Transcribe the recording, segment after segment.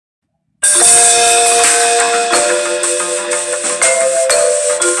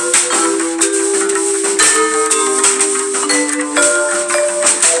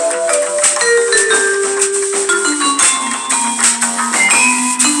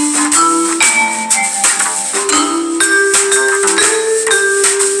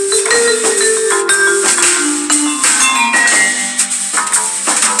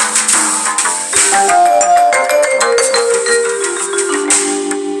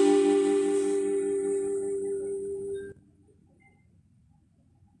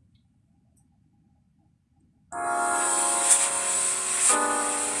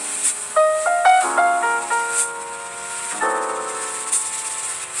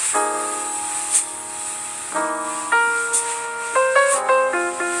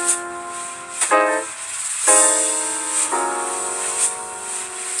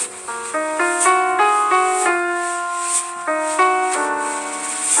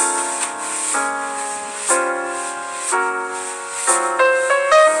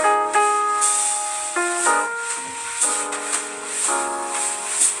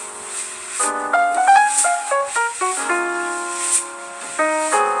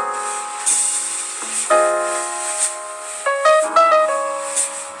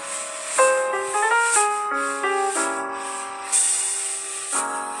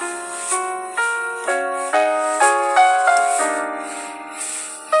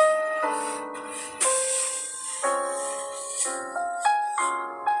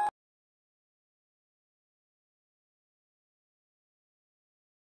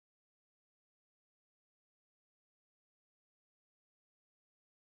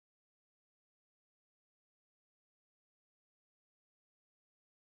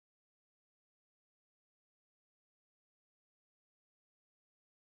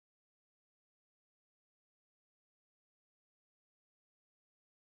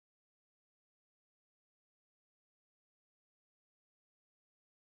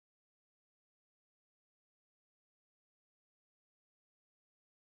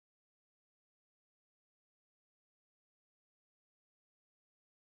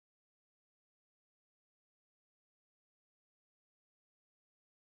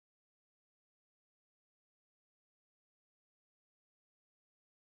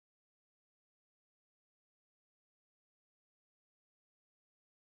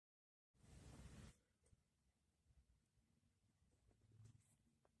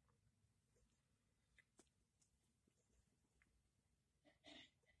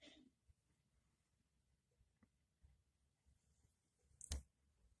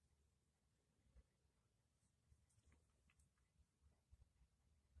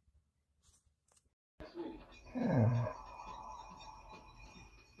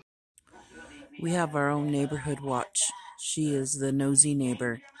We have our own neighborhood watch. She is the nosy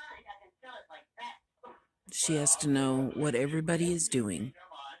neighbor. She has to know what everybody is doing.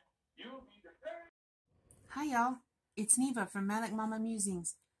 Hi y'all, it's Neva from Manic Mama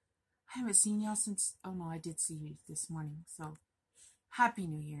Musings. I haven't seen y'all since, oh no, I did see you this morning, so Happy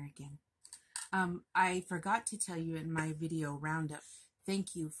New Year again. I forgot to tell you in my video roundup,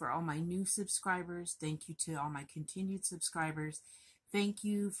 thank you for all my new subscribers. Thank you to all my continued subscribers. Thank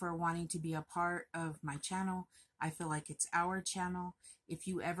you for wanting to be a part of my channel. I feel like it's our channel. If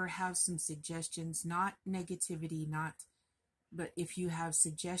you ever have some suggestions, not negativity, but if you have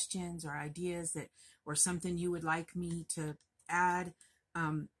suggestions or ideas or something you would like me to add,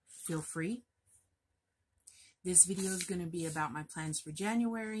 feel free. This video is going to be about my plans for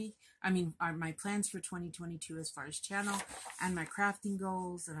my plans for 2022 as far as channel and my crafting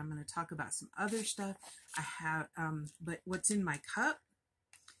goals. And I'm going to talk about some other stuff I have. But what's in my cup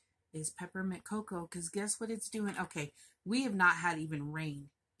is peppermint cocoa, because guess what it's doing? Okay, we have not had even rain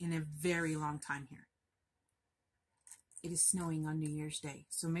in a very long time here. It is snowing on New Year's Day,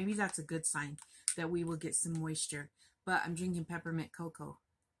 so maybe that's a good sign that we will get some moisture. But I'm drinking peppermint cocoa.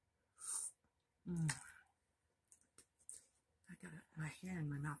 I got my hair in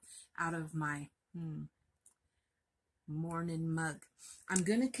my mouth out of my morning mug. I'm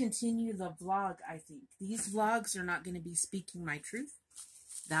going to continue the vlog, I think. These vlogs are not going to be speaking my truth.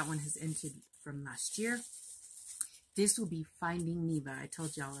 That one has ended from last year. This will be Finding Neva. I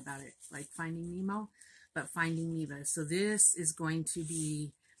told y'all about it, like Finding Nemo, but Finding Neva. So this is going to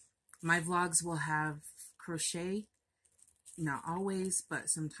be, my vlogs will have crochet. Not always, but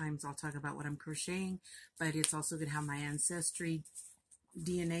sometimes I'll talk about what I'm crocheting, but it's also going to have my ancestry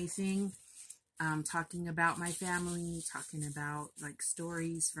DNA thing, talking about my family, talking about like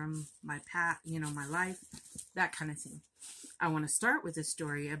stories from my my life, that kind of thing. I want to start with a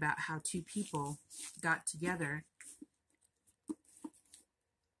story about how two people got together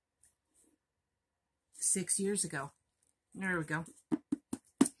 6 years ago. There we go.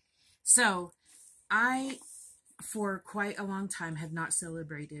 So I, for quite a long time, have not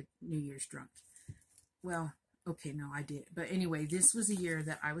celebrated New Year's drunk. Well, okay, no, I did. But anyway, this was a year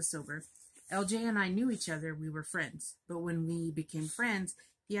that I was sober. LJ and I knew each other. We were friends. But when we became friends,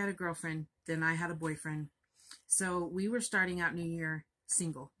 he had a girlfriend. Then I had a boyfriend. So we were starting out New Year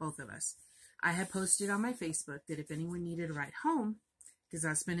single, both of us. I had posted on my Facebook that if anyone needed a ride home, because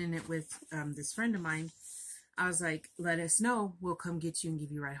I was spending it with this friend of mine, I was like, let us know. We'll come get you and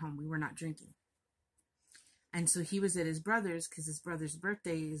give you a ride home. We were not drinking. And so he was at his brother's, because his brother's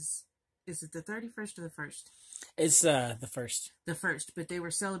birthday is it the 31st or the 1st? It's the 1st. The 1st, but they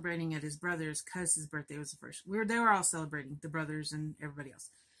were celebrating at his brother's because his birthday was the 1st. They were all celebrating, the brothers and everybody else.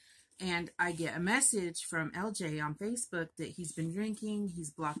 And I get a message from LJ on Facebook that he's been drinking,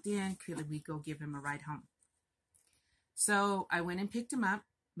 he's blocked in, could we go give him a ride home? So I went and picked him up,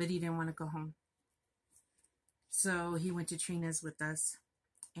 but he didn't want to go home. So he went to Trina's with us,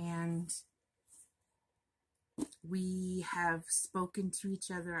 and we have spoken to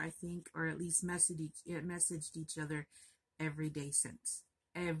each other, I think, or at least messaged each other every day since.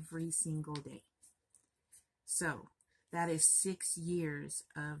 Every single day. So that is 6 years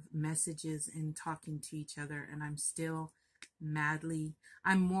of messages and talking to each other, and I'm still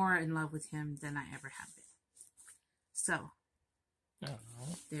I'm more in love with him than I ever have been. So,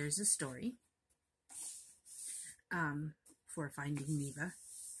 there's a story for Finding Neva.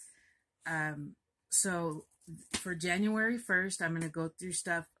 So for January 1st, I'm going to go through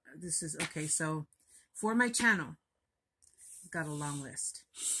stuff. This is, okay, so for my channel, I've got a long list.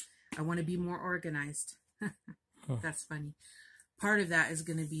 I want to be more organized. That's funny. Part of that is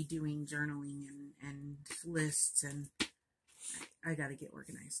going to be doing journaling and lists, and I got to get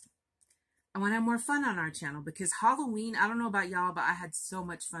organized. I want to have more fun on our channel, because Halloween, I don't know about y'all, but I had so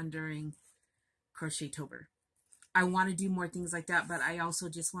much fun during Crochettober. I want to do more things like that, but I also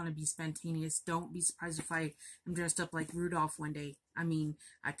just want to be spontaneous. Don't be surprised if I am dressed up like Rudolph one day. I mean,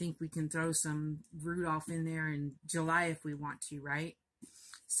 I think we can throw some Rudolph in there in July if we want to, right?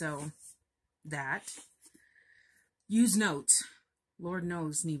 So, that. Use notes. Lord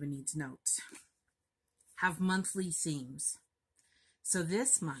knows Neva needs notes. Have monthly themes. So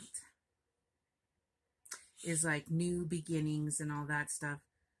this month is like new beginnings and all that stuff,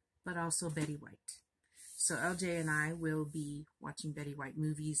 but also Betty White. So LJ and I will be watching Betty White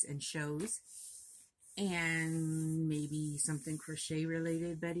movies and shows, and maybe something crochet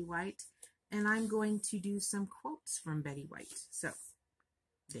related Betty White. And I'm going to do some quotes from Betty White. So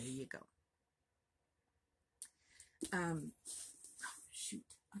there you go. Oh shoot,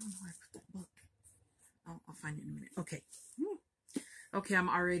 I don't know where I put that book. I'll find it in a minute. Okay. Okay, I'm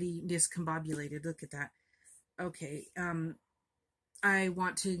already discombobulated. Look at that. Okay, I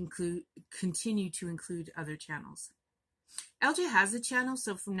want to continue to include other channels. LJ has a channel,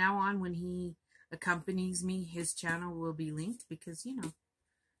 so from now on, when he accompanies me, his channel will be linked because, you know,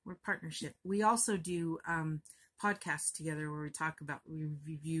 we're partnership. We also do podcasts together where we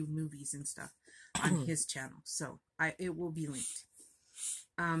review movies and stuff on his channel. So it will be linked.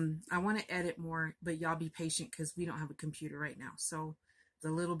 I want to edit more, but y'all be patient because we don't have a computer right now. So the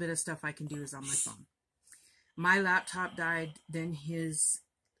little bit of stuff I can do is on my phone. My laptop died, then his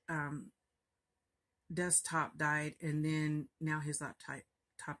desktop died, and then now his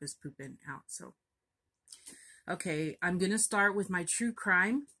laptop is pooping out. So, okay, I'm going to start with my true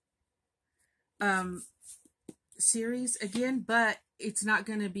crime series again, but it's not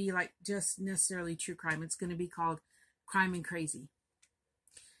going to be like just necessarily true crime. It's going to be called Crime and Crazy.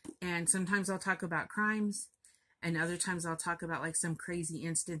 And sometimes I'll talk about crimes, and other times I'll talk about like some crazy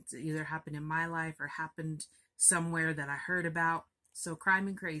instance that either happened in my life or happened somewhere that I heard about. So Crime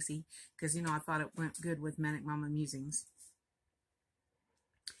and Crazy, because, you know, I thought it went good with Manic Mama Musings.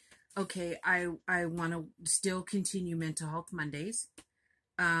 Okay, I want to still continue Mental Health Mondays.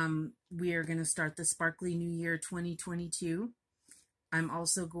 We are going to start the Sparkly New Year 2022. I'm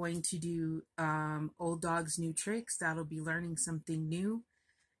also going to do Old Dogs New Tricks. That'll be learning something new.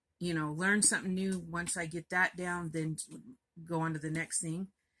 You know, learn something new. Once I get that down, then go on to the next thing.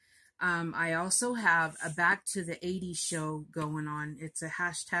 I also have a Back to the 80s show going on. It's a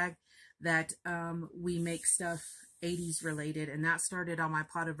hashtag that we make stuff 80s related, and that started on my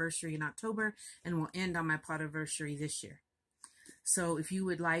Podiversary in October and will end on my Podiversary this year. So if you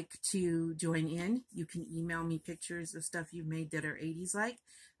would like to join in, you can email me pictures of stuff you've made that are 80s like,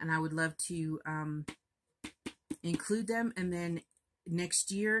 and I would love to include them. And then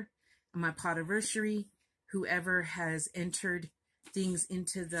next year, on my Podiversary, whoever has entered things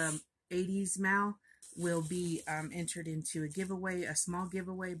into the 80s Mal will be entered into a giveaway, a small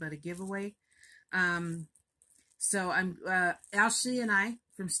giveaway, but a giveaway. So I'm Ashley and I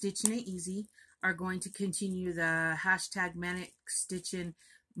from Stitching It Easy are going to continue the hashtag Manic Stitching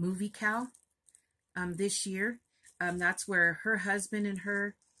Movie Cow this year. That's where her husband and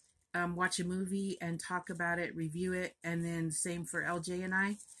her watch a movie and talk about it, review it, and then same for LJ and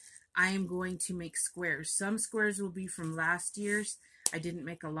I. I am going to make squares. Some squares will be from last year's. I didn't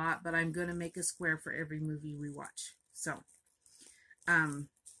make a lot, but I'm going to make a square for every movie we watch. So,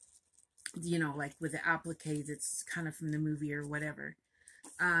 you know, like with the applique that's kind of from the movie or whatever.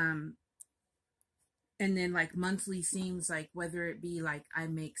 And then like monthly themes, like whether it be like I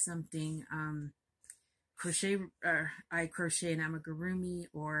make something, I crochet an amigurumi,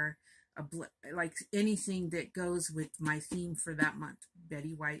 or like anything that goes with my theme for that month.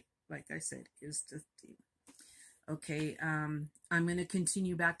 Betty White, like I said, is the theme. Okay, I'm going to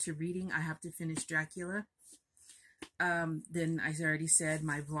continue back to reading. I have to finish Dracula. Then I already said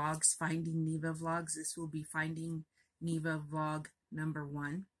my vlogs, Finding Neva vlogs. This will be Finding Neva vlog number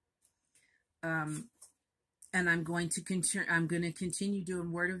 1. And I'm going to continue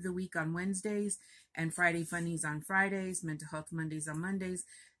doing Word of the Week on Wednesdays and Friday Funnies on Fridays, Mental Health Mondays on Mondays.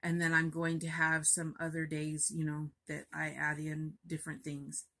 And then I'm going to have some other days, you know, that I add in different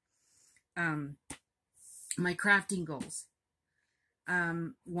things. My crafting goals.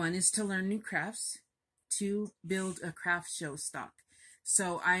 1 is to learn new crafts. 2, build a craft show stock.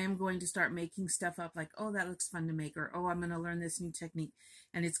 So I am going to start making stuff up like, oh, that looks fun to make, or, oh, I'm going to learn this new technique.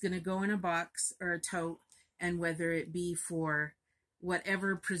 And it's going to go in a box or a tote, and whether it be for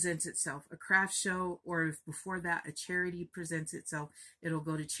whatever presents itself, a craft show, or if before that a charity presents itself, it'll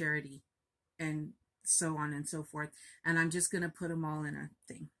go to charity, and so on and so forth. And I'm just going to put them all in a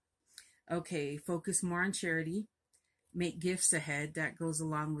thing. Okay, focus more on charity. Make gifts ahead. That goes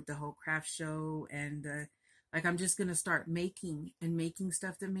along with the whole craft show. And like I'm just going to start making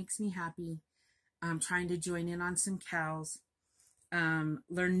stuff that makes me happy. I'm trying to join in on some cows.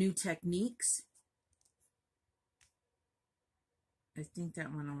 Learn new techniques. I think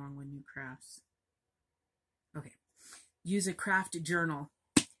that went along with new crafts. Okay. Use a craft journal.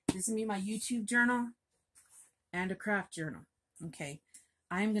 This is me, my YouTube journal and a craft journal. Okay.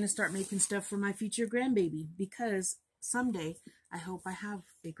 I'm going to start making stuff for my future grandbaby because someday I hope I have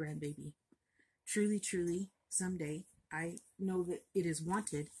a grandbaby. Truly, truly, someday. I know that it is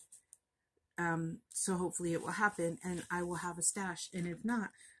wanted. So hopefully it will happen and I will have a stash. And if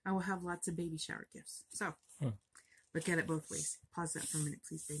not, I will have lots of baby shower gifts. So look at it both ways. Pause that for a minute,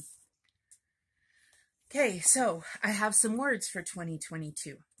 please, babe. Okay, so I have some words for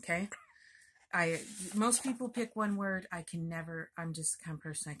 2022. Okay. Most people pick one word. I can never, I'm just the kind of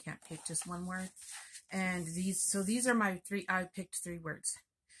person, I can't pick just one word. And these are my three, I picked three words.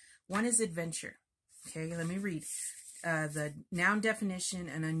 One is adventure. Okay, let me read. The noun definition: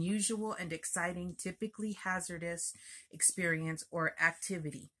 an unusual and exciting, typically hazardous experience or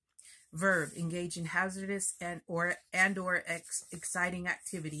activity. Verb: engage in hazardous and/or exciting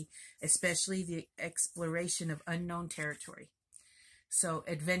activity, especially the exploration of unknown territory. So,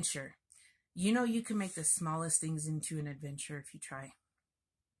 adventure. You know you can make the smallest things into an adventure if you try.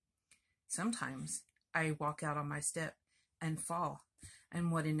 Sometimes I walk out on my step and fall.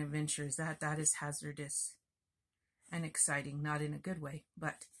 And what an adventure is that? That is hazardous and exciting, not in a good way,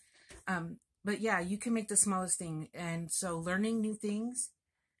 but yeah, you can make the smallest thing. And so learning new things,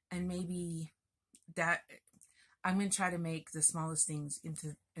 and maybe that I'm going to try to make the smallest things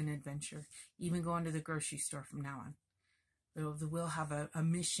into an adventure, even going to the grocery store from now on. We'll have a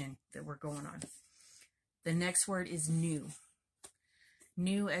mission that we're going on. The next word is new.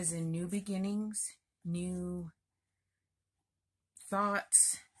 New as in new beginnings, new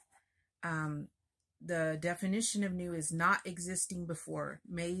thoughts. The definition of new is not existing before,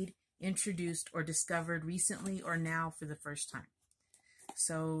 made, introduced, or discovered recently or now for the first time.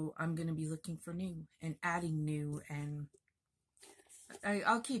 So I'm going to be looking for new and adding new, and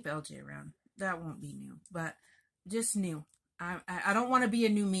I'll keep LJ around. That won't be new, but just new. I don't want to be a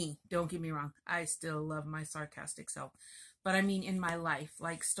new me. Don't get me wrong. I still love my sarcastic self. But I mean in my life,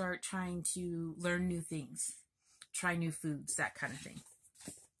 like start trying to learn new things, try new foods, that kind of thing.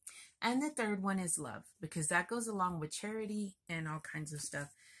 And the third one is love, because that goes along with charity and all kinds of stuff.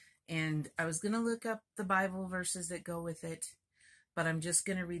 And I was going to look up the Bible verses that go with it, but I'm just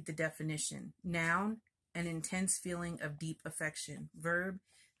going to read the definition. Noun: an intense feeling of deep affection. Verb: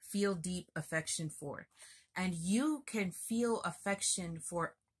 feel deep affection for. And you can feel affection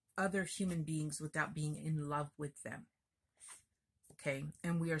for other human beings without being in love with them. Okay?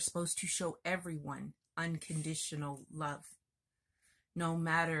 And we are supposed to show everyone unconditional love. No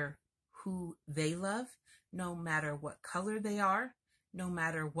matter who they love, no matter what color they are, no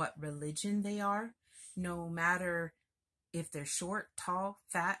matter what religion they are, no matter if they're short, tall,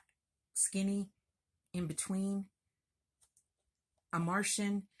 fat, skinny, in between, a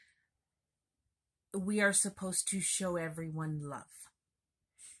Martian. We are supposed to show everyone love.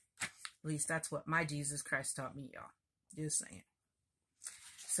 At least that's what my Jesus Christ taught me, y'all. Just saying.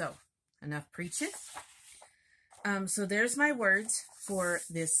 So, enough preaching. So there's my words for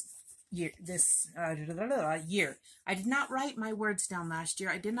this year. Year. I did not write my words down last year.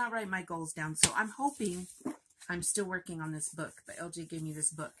 I did not write my goals down. So I'm still working on this book. But LJ gave me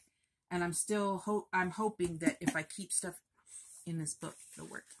this book, and I'm hoping that if I keep stuff in this book, it'll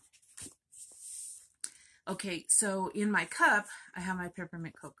work. Okay, so in my cup, I have my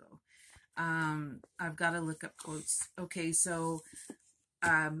peppermint cocoa. I've got to look up quotes. Okay, so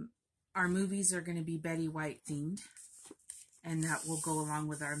our movies are going to be Betty White themed, and that will go along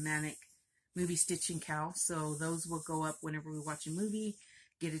with our manic movie Stitch and Cal. So those will go up whenever we watch a movie,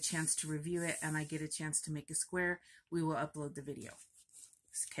 get a chance to review it, and I get a chance to make a square. We will upload the video.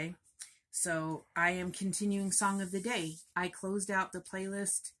 Okay, so I am continuing Song of the Day. I closed out the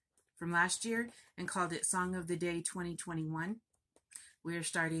playlist from last year and called it Song of the Day 2021. We are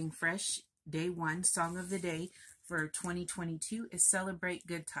starting fresh. Day one, Song of the Day for 2022 is Celebrate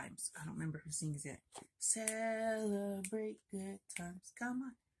Good Times. I don't remember who sings it. Celebrate good times. Come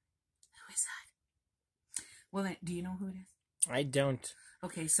on. Who is that? Well, then, do you know who it is? I don't.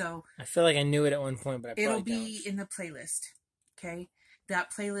 Okay, so I feel like I knew it at one point, but I it'll probably be in the playlist. Okay?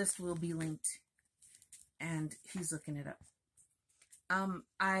 That playlist will be linked. And he's looking it up.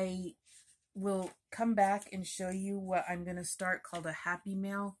 I will come back and show you what I'm going to start called a Happy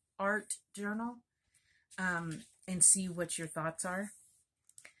Mail art journal, and see what your thoughts are.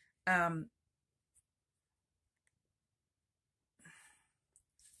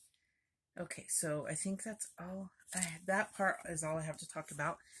 Okay, so I think that's all. That part is all I have to talk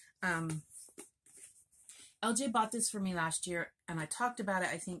about. LJ bought this for me last year, and I talked about it,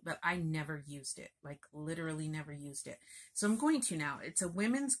 I think, but I never used it. Like, literally never used it. So I'm going to now. It's a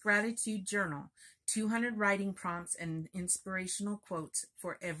women's gratitude journal. 200 writing prompts and inspirational quotes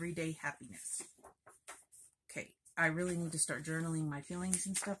for everyday happiness. Okay, I really need to start journaling my feelings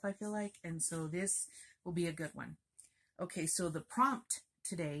and stuff, I feel like. And so this will be a good one. Okay, so the prompt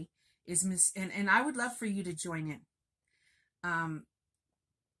today is and I would love for you to join in.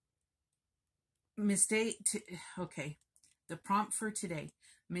 Okay, the prompt for today: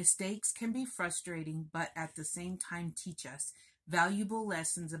 mistakes can be frustrating, but at the same time teach us valuable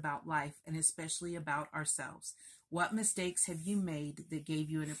lessons about life and especially about ourselves. What mistakes have you made that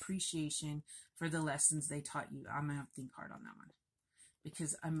gave you an appreciation for the lessons they taught you? I'm going to have to think hard on that one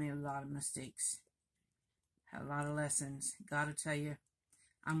because I made a lot of mistakes. Had a lot of lessons. Gotta tell you,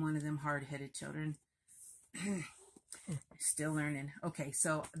 I'm one of them hard-headed children. Still learning. Okay,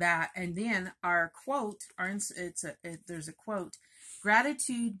 so that, and then our quote, there's a quote.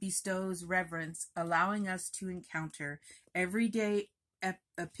 Gratitude bestows reverence, allowing us to encounter everyday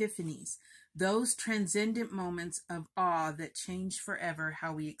epiphanies, those transcendent moments of awe that change forever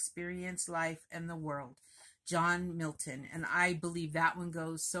how we experience life and the world. John Milton. And I believe that one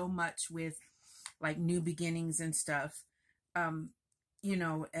goes so much with like new beginnings and stuff.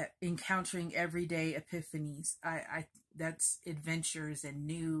 Encountering everyday epiphanies. I that's adventures and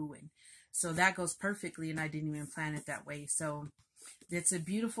new, and so that goes perfectly, and I didn't even plan it that way. So it's a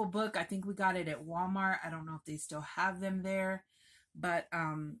beautiful book. I think we got it at Walmart. I don't know if they still have them there, but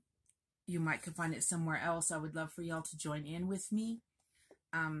you might could find it somewhere else. I would love for y'all to join in with me.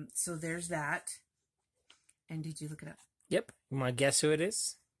 So there's that. And did you look it up? Yep. You want to guess who it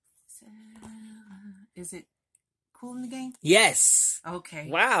is? Is it Cool in the Gang? Yes. Okay.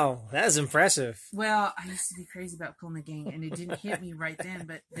 Wow, that was impressive. Well, I used to be crazy about Cool in the Gang, and it didn't hit me right then,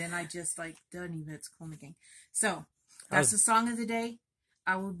 but then I just done even it's Cool in the Gang. So that's the song of the day.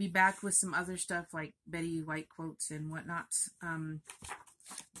 I will be back with some other stuff like Betty White quotes and whatnot. And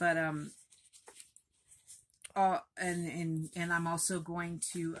I'm also going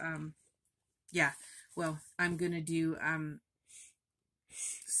to I'm gonna do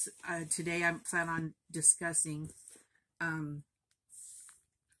today I plan on discussing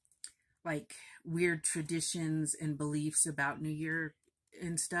like weird traditions and beliefs about New Year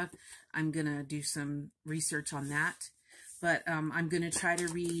and stuff. I'm gonna do some research on that, but I'm gonna try to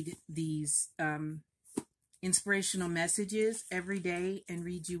read these inspirational messages every day and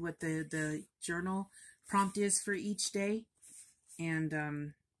read you what the journal prompt is for each day, and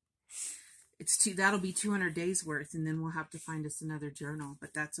that'll be 200 days worth, and then we'll have to find us another journal,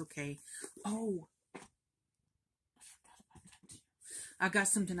 but that's okay. Oh, I got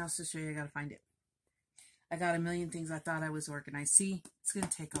something else to show you. I gotta find it. I got a million things I thought I was organized. See, it's gonna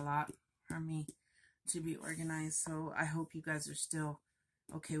take a lot for me to be organized, so I hope you guys are still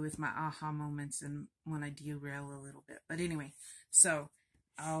okay with my aha moments and when I derail a little bit. But anyway, so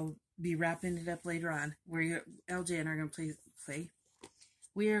I'll be wrapping it up later on where LJ and I are gonna play.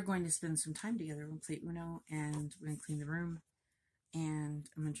 We are going to spend some time together. We're going to play Uno, and we're going to clean the room, and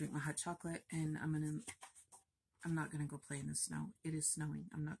I'm going to drink my hot chocolate, and I'm not going to go play in the snow. It is snowing.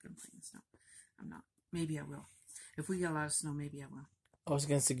 I'm not going to play in the snow. I'm not. Maybe I will. If we get a lot of snow, maybe I will. I was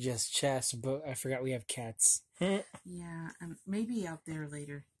going to suggest chess, but I forgot we have cats. Yeah, maybe out there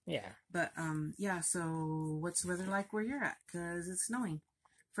later. Yeah. But, so what's the weather like where you're at? Because it's snowing.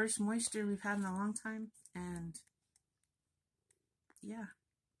 First moisture we've had in a long time, and yeah.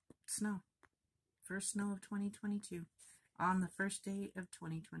 Snow. First snow of 2022. On the first day of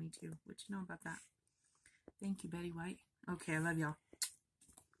 2022. What you know about that? Thank you, Betty White. Okay, I love y'all.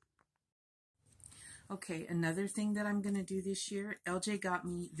 Okay, another thing that I'm going to do this year, LJ got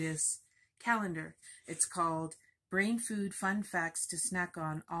me this calendar. It's called Brain Food Fun Facts to Snack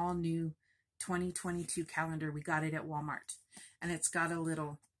On All New 2022 Calendar. We got it at Walmart. And it's got a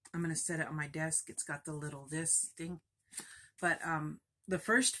little, I'm going to set it on my desk. It's got the little this thing. But, the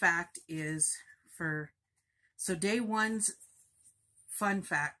first fact is day one's fun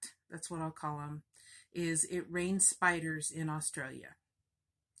fact, that's what I'll call them, is it rains spiders in Australia.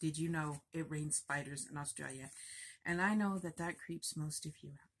 Did you know it rains spiders in Australia? And I know that creeps most of you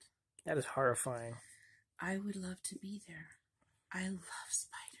out. That is horrifying. I would love to be there. I love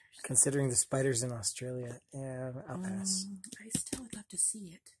spiders. Considering the spiders in Australia, yeah, I'll pass. I still would love to see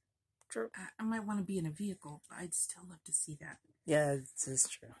it. True. I might want to be in a vehicle, but I'd still love to see that. Yeah, it's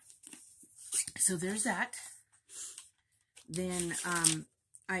true. So there's that. Then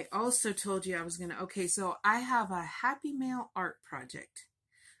I also told you I was going to... Okay, so I have a Happy Mail art project.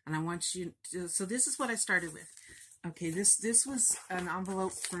 And I want you to... So this is what I started with. Okay, this was an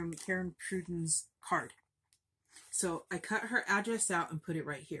envelope from Karen Pruden's card. So I cut her address out and put it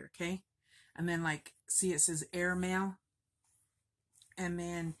right here, okay? And then, see, it says airmail. And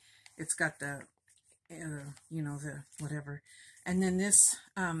then it's got the, the whatever. And then this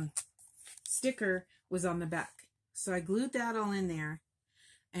sticker was on the back. So I glued that all in there.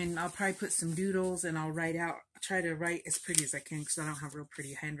 And I'll probably put some doodles and I'll try to write as pretty as I can because I don't have real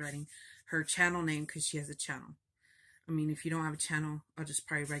pretty handwriting. Her channel name because she has a channel. I mean, if you don't have a channel, I'll just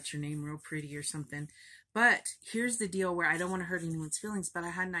probably write your name real pretty or something. But here's the deal where I don't want to hurt anyone's feelings, but I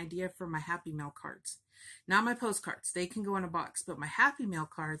had an idea for my Happy Mail cards. Not my postcards. They can go in a box. But my Happy Mail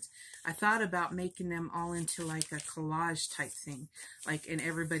cards, I thought about making them all into like a collage type thing. Like, and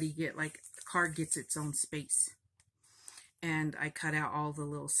everybody get, like, the card gets its own space. And I cut out all the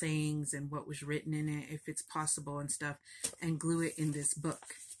little sayings and what was written in it, if it's possible and stuff, and glue it in this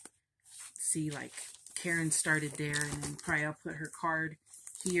book. See, like, Karen started there, and then probably I'll put her card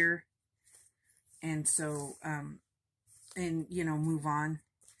here. And so, and, you know, move on.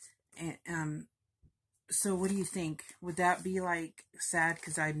 And, so what do you think? Would that be, like, sad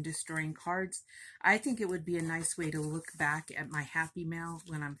because I'm destroying cards? I think it would be a nice way to look back at my Happy Mail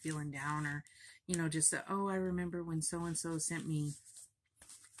when I'm feeling down, or, you know, just that, oh, I remember when so-and-so sent me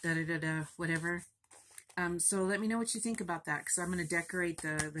da-da-da-da, whatever. So let me know what you think about that, because I'm going to decorate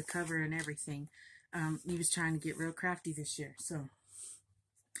the cover and everything. He was trying to get real crafty this year, so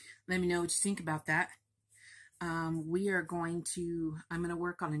let me know what you think about that. I'm going to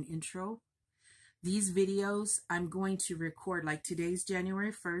work on an intro. These videos, I'm going to record, like today's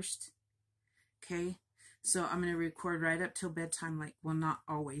January 1st, okay? So I'm going to record right up till bedtime, like, well, not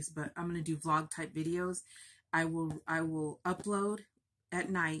always, but I'm going to do vlog type videos. I will upload at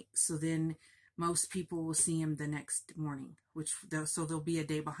night, so then most people will see them the next morning, so they'll be a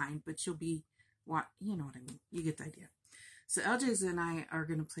day behind, but you'll be, you know what I mean. You get the idea. So LJ's and I are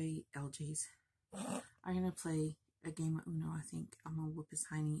going to play, I'm going to play a game of Uno, I think. I'm going to whoop his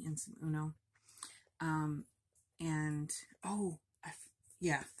hiney in some Uno. And, oh,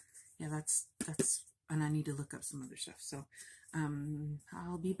 yeah, that's, and I need to look up some other stuff. So,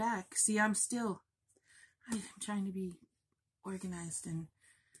 I'll be back. See, I'm trying to be organized, and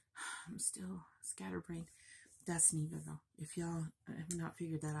I'm still scatterbrained. That's Neva, though. If y'all have not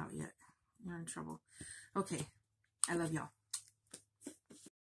figured that out yet, you're in trouble. Okay. I love y'all.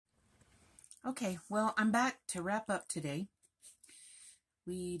 Okay. Well, I'm back to wrap up today.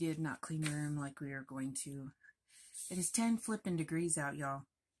 We did not clean the room like we were going to. It is 10 flipping degrees out, y'all.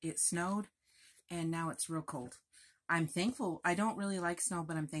 It snowed, and now it's real cold. I'm thankful. I don't really like snow,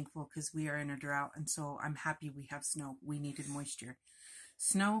 but I'm thankful because we are in a drought, and so I'm happy we have snow. We needed moisture.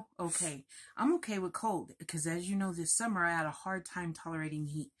 Snow, okay. I'm okay with cold because, as you know, this summer I had a hard time tolerating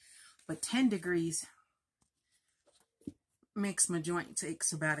heat. But 10 degrees makes my joints ache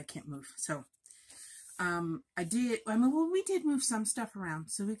so bad I can't move. So, we did move some stuff around,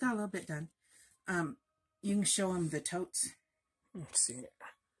 so we got a little bit done. You can show them the totes. Let's see.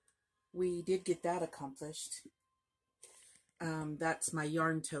 We did get that accomplished. That's my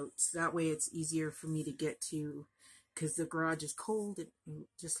yarn totes. That way it's easier for me to get to, because the garage is cold.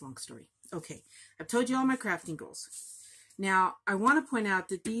 Just long story. Okay, I've told you all my crafting goals. Now, I want to point out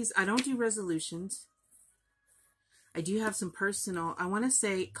that I don't do resolutions. I do have some personal, I want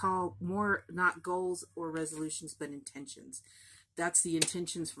to call more not goals or resolutions, but intentions. That's the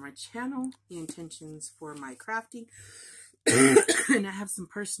intentions for my channel, the intentions for my crafting, and I have some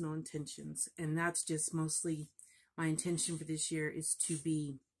personal intentions, and that's just mostly my intention for this year is to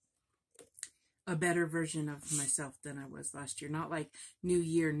be a better version of myself than I was last year. Not like new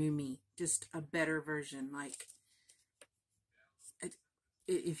year, new me, just a better version, like,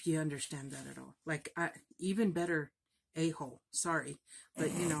 if you understand that at all. Like, even better a-hole, sorry,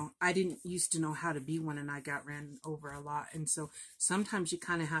 but you know, I didn't used to know how to be one, and I got ran over a lot, and so sometimes you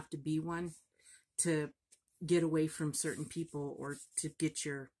kind of have to be one to get away from certain people, or to get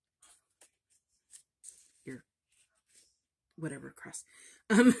your whatever across.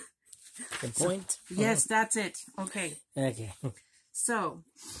 The point? So, yes, that's it. Okay. Okay. So,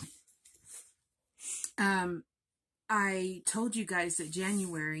 I told you guys that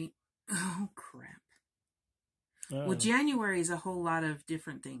January, oh crap. Well, January is a whole lot of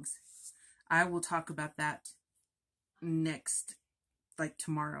different things. I will talk about that next, like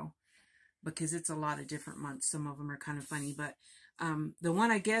tomorrow, because it's a lot of different months. Some of them are kind of funny, but the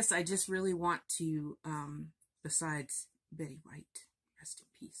one I guess I just really want to, besides Betty White, rest in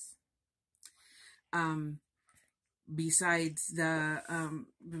peace. Besides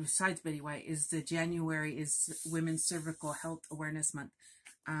Betty White, is the January is Women's Cervical Health Awareness Month.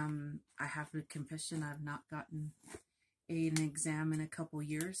 I have a confession, I've not gotten an exam in a couple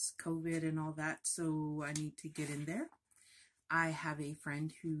years, COVID and all that, so I need to get in there. I have a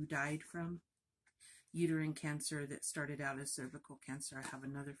friend who died from uterine cancer that started out as cervical cancer. I have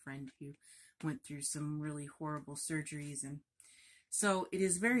another friend who went through some really horrible surgeries, and so it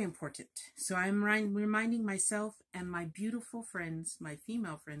is very important. So I'm reminding myself and my beautiful friends, my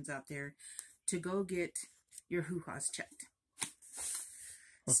female friends out there, to go get your hoo-haws checked.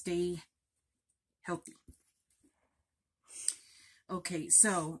 Stay healthy. Okay,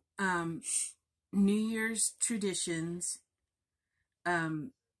 so New Year's traditions.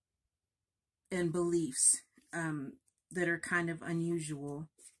 and beliefs that are kind of unusual.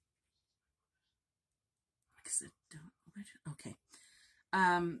 Okay.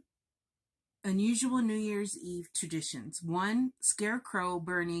 Unusual New Year's Eve traditions. 1, scarecrow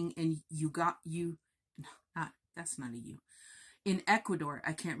burning, and that's not a you. In Ecuador,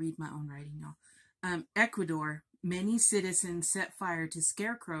 I can't read my own writing now. Ecuador, many citizens set fire to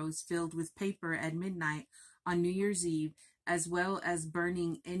scarecrows filled with paper at midnight on New Year's Eve, as well as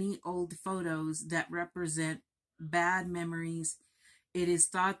burning any old photos that represent bad memories. It is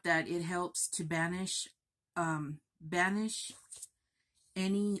thought that it helps to banish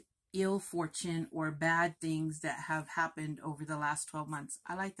any ill fortune or bad things that have happened over the last 12 months.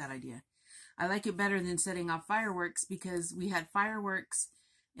 I like that idea. I like it better than setting off fireworks, because we had fireworks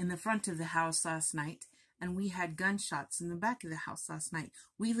in the front of the house last night and we had gunshots in the back of the house last night.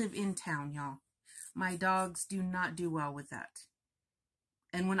 We live in town, y'all. My dogs do not do well with that.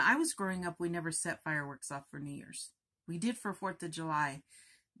 And when I was growing up, we never set fireworks off for New Year's. We did for 4th of July.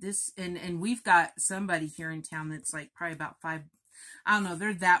 And we've got somebody here in town that's like probably about 5, I don't know,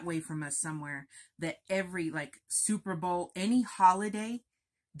 they're that way from us somewhere, that every like Super Bowl, any holiday,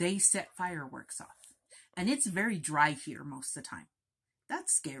 they set fireworks off. And it's very dry here most of the time.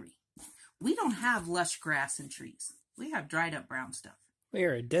 That's scary. We don't have lush grass and trees. We have dried up brown stuff.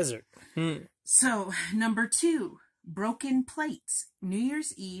 We're a desert. So, number 2, broken plates. New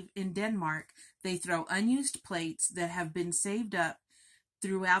Year's Eve in Denmark, they throw unused plates that have been saved up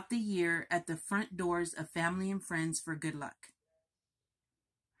throughout the year at the front doors of family and friends for good luck.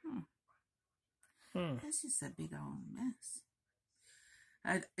 That's just a big old mess.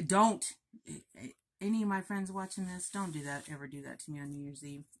 Don't, any of my friends watching this, don't do that, ever do that to me on New Year's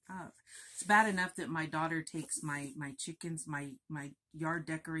Eve. It's bad enough that my daughter takes my chickens, my yard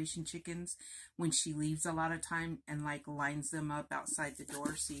decoration chickens, when she leaves a lot of time, and like lines them up outside the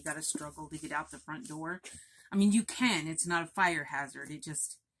door, so you gotta struggle to get out the front door. I mean, you can, it's not a fire hazard, it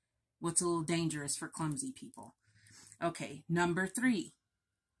just, what's a little dangerous for clumsy people. Okay, number 3,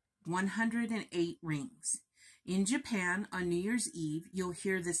 108 rings. In Japan, on New Year's Eve, you'll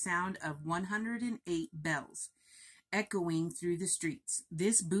hear the sound of 108 bells echoing through the streets.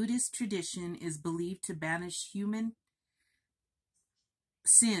 This Buddhist tradition is believed to banish human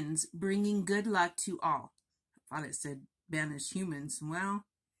sins, bringing good luck to all. I thought it said banish humans. Well,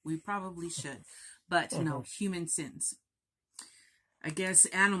 we probably should. But no, human sins. I guess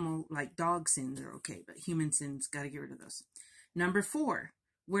animal, like dog sins are okay, but human sins, got to get rid of those. Number 4,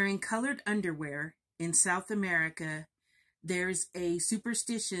 wearing colored underwear. In South America, there's a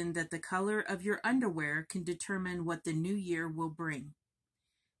superstition that the color of your underwear can determine what the new year will bring.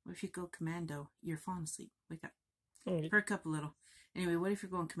 What if you go commando? You're falling asleep. Wake up. Perk up a little. Anyway, what if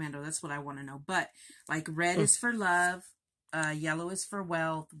you're going commando? That's what I want to know. But, like, red is for love, yellow is for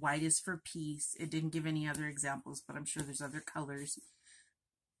wealth, white is for peace. It didn't give any other examples, but I'm sure there's other colors.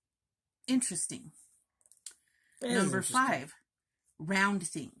 Interesting. Number 5, round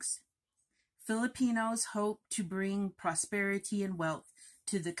things. Filipinos hope to bring prosperity and wealth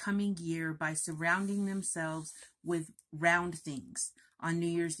to the coming year by surrounding themselves with round things on New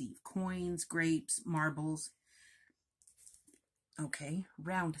Year's Eve. Coins, grapes, marbles. Okay,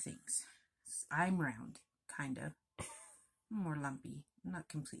 round things. I'm round, kind of. More lumpy, not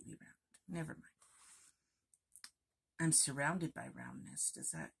completely round. Never mind. I'm surrounded by roundness. Does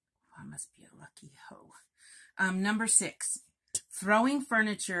that... Oh, I must be a lucky hoe. Number 6. Throwing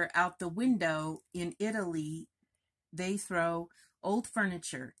furniture out the window. In Italy, they throw old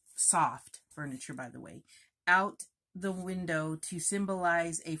furniture, soft furniture by the way, out the window to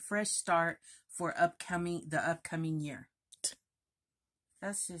symbolize a fresh start for the upcoming year.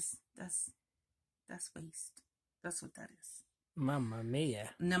 That's waste. That's what that is. Mamma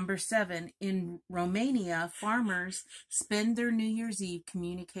mia. Number 7, in Romania, farmers spend their New Year's Eve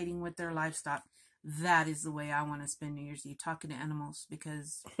communicating with their livestock. That is the way I want to spend New Year's Eve, talking to animals,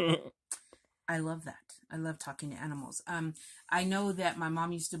 because I love that. I love talking to animals. I know that my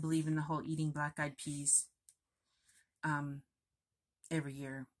mom used to believe in the whole eating black-eyed peas every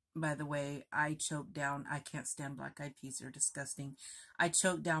year. By the way, I can't stand black-eyed peas. They're disgusting. I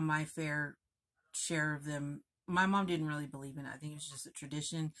choked down my fair share of them. My mom didn't really believe in it. I think it was just a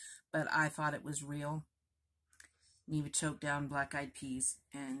tradition, but I thought it was real. Neva choked down black-eyed peas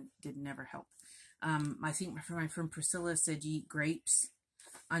and did never help. I think my friend Priscilla said you eat grapes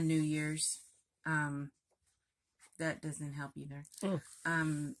on New Year's. That doesn't help either.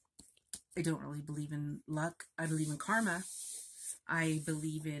 I don't really believe in luck. I believe in karma. I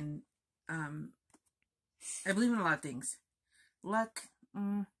believe in a lot of things. Luck,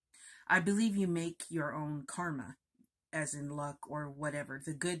 I believe you make your own karma. as in luck or whatever.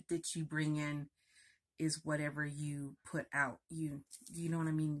 The good that you bring in is whatever you put out. You know what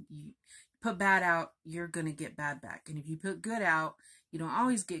I mean? You put bad out, you're going to get bad back. And if you put good out, you don't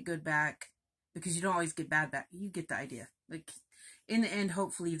always get good back because you don't always get bad back. You get the idea. Like, in the end,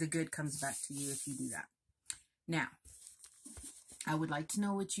 hopefully the good comes back to you if you do that. Now, I would like to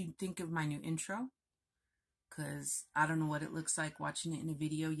know what you think of my new intro, because I don't know what it looks like watching it in a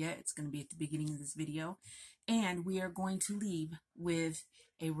video yet. It's going to be at the beginning of this video. And we are going to leave with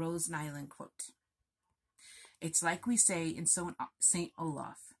a Rose Nyland quote. It's like we say in St.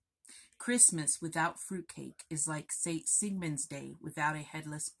 Olaf, Christmas without fruitcake is like St. Sigmund's Day without a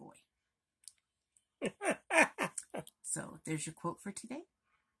headless boy. So there's your quote for today.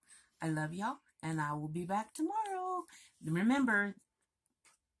 I love y'all, and I will be back tomorrow. Remember,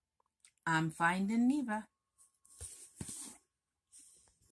 I'm finding Neva.